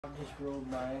I just rolled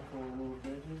my ankle a little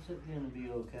bit. It's gonna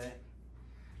be okay.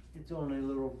 It's only a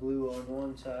little blue on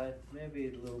one side, maybe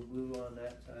a little blue on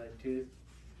that side too.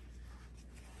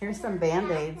 Here's some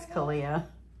Band-Aids, Kalia.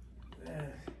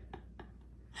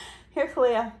 Here,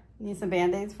 Kalia. Need some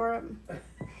Band-Aids for it?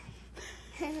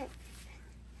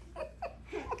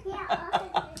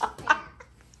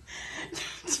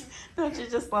 Don't you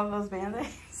just love those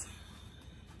Band-Aids?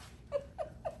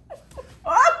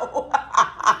 Oh!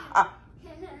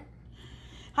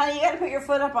 Honey, you gotta put your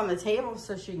foot up on the table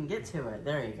so she can get to it.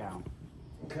 There you go.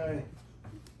 Okay.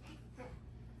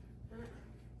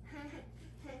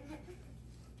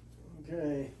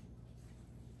 Okay.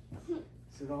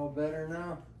 Is it all better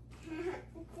now?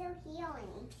 It's still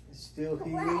healing. It's still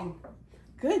healing?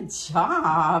 Good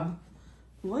job.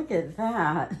 Look at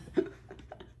that.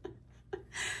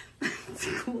 That's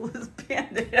the coolest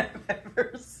Band-Aid I've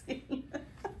ever seen.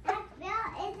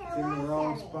 It's in the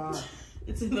wrong spot.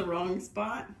 It's in the wrong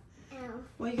spot? Oh.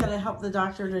 Well, you gotta help the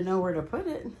doctor to know where to put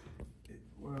it.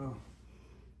 Well,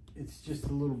 it's just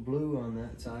a little blue on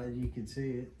that side. You can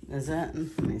see it. Is it?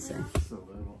 Let me see. Just a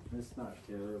little. It's not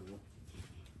terrible.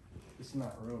 It's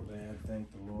not real bad, thank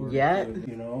the Lord. Yet.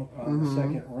 You know, on the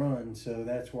second run. So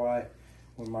that's why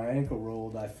when my ankle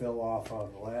rolled, I fell off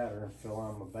of the ladder and fell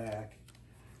on my back.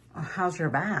 Oh, how's your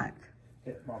back?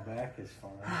 My back is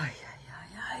fine. Ay, ay,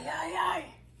 ay, ay, ay.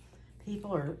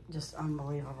 People are just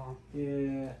unbelievable.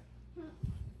 Yeah.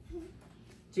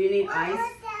 Do you need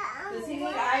ice? Does he need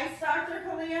ice, Dr.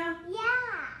 Kalia?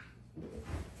 Yeah.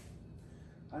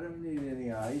 I don't need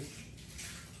any ice.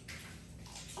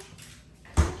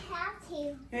 You have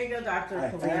to. Here you go, Dr.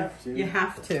 I Kalia. have to. You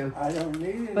have to. I don't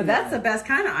need any But that's the ice. best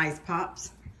kind of ice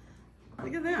pops.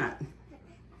 Look at that.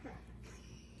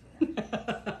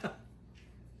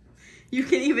 You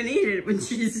can even eat it when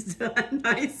she's done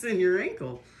icing your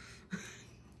ankle.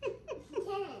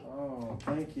 Oh,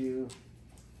 thank you.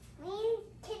 Can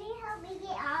you help me get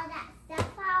all that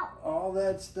stuff out? All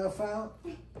that stuff out?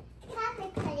 Papa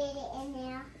put it in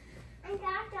there. I'm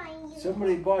doctoring you.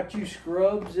 Somebody bought you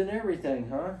scrubs and everything,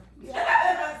 huh?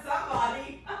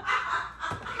 Somebody.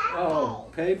 Oh,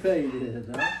 Pepe did,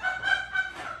 huh?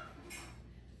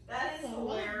 That is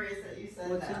hilarious that you said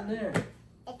What's that. in there?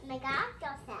 It's my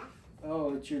doctor stuff.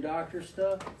 Oh, it's your doctor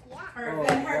stuff? Yeah. Her, Oh, her you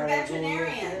gotta go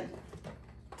veterinarian.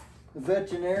 with The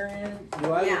veterinarian?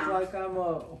 Do I Yeah. look like I'm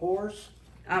a horse?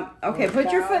 Okay, Or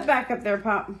put your cow? foot back up there,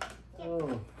 Pop.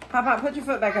 Oh, Pop, put your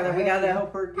foot back up there. We I had to gotta.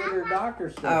 help her get her doctor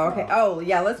stuff. Oh, okay. out. Oh,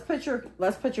 yeah. Let's put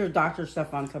your doctor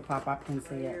stuff on so Pop can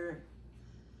see it. Here.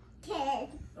 Kid.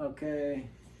 Okay.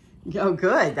 Oh,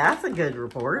 good. That's a good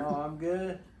report. Oh, I'm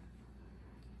good.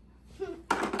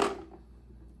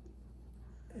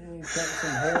 And cut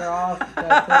some hair off.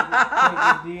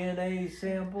 Gotta take a DNA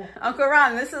sample. Uncle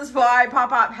Ron, this is why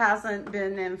Pop hasn't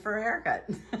been in for a haircut.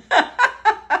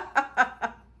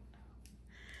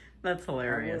 That's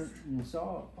hilarious. I went and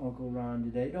saw Uncle Ron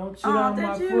today. Don't sit Oh, on did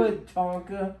my you? foot,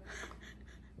 Tonka.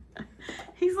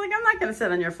 He's like, I'm not going to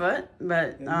sit on your foot,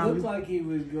 but... It looked like he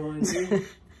was going to. Kid.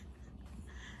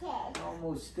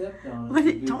 Almost stepped on it. But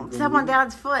to be don't step on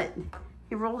Dad's foot.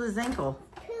 He rolled his ankle.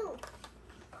 Who?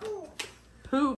 Who?